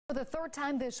For the third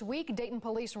time this week, Dayton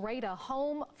police raid a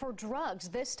home for drugs.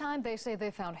 This time, they say they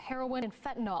found heroin and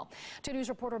fentanyl. 2 News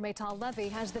reporter Maytal Levy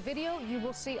has the video you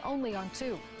will see only on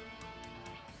 2.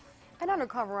 An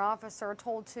undercover officer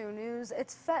told 2 News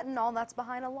it's fentanyl that's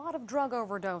behind a lot of drug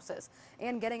overdoses,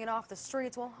 and getting it off the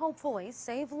streets will hopefully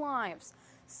save lives.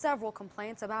 Several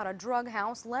complaints about a drug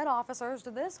house led officers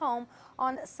to this home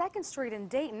on 2nd Street in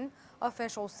Dayton.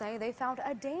 Officials say they found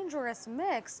a dangerous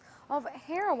mix of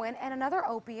heroin and another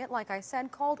opiate, like I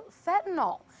said, called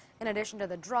fentanyl. In addition to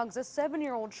the drugs, a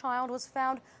 7-year-old child was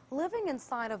found living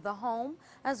inside of the home,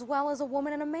 as well as a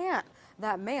woman and a man.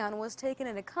 That man was taken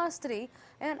into custody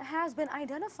and has been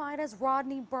identified as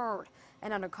Rodney Bird.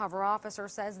 An undercover officer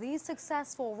says these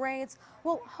successful raids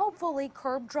will hopefully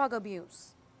curb drug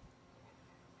abuse.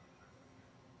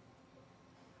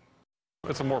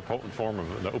 It's a more potent form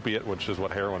of an opiate, which is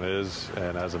what heroin is,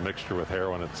 and as a mixture with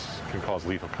heroin, it can cause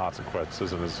lethal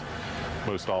consequences and is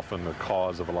most often the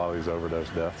cause of a lot of these overdose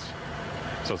deaths.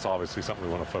 So it's obviously something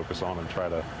we want to focus on and try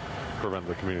to prevent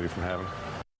the community from having.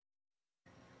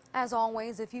 As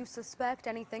always, if you suspect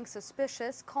anything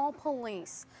suspicious, call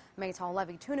police. Maytal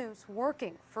Levy, 2 News,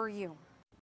 working for you.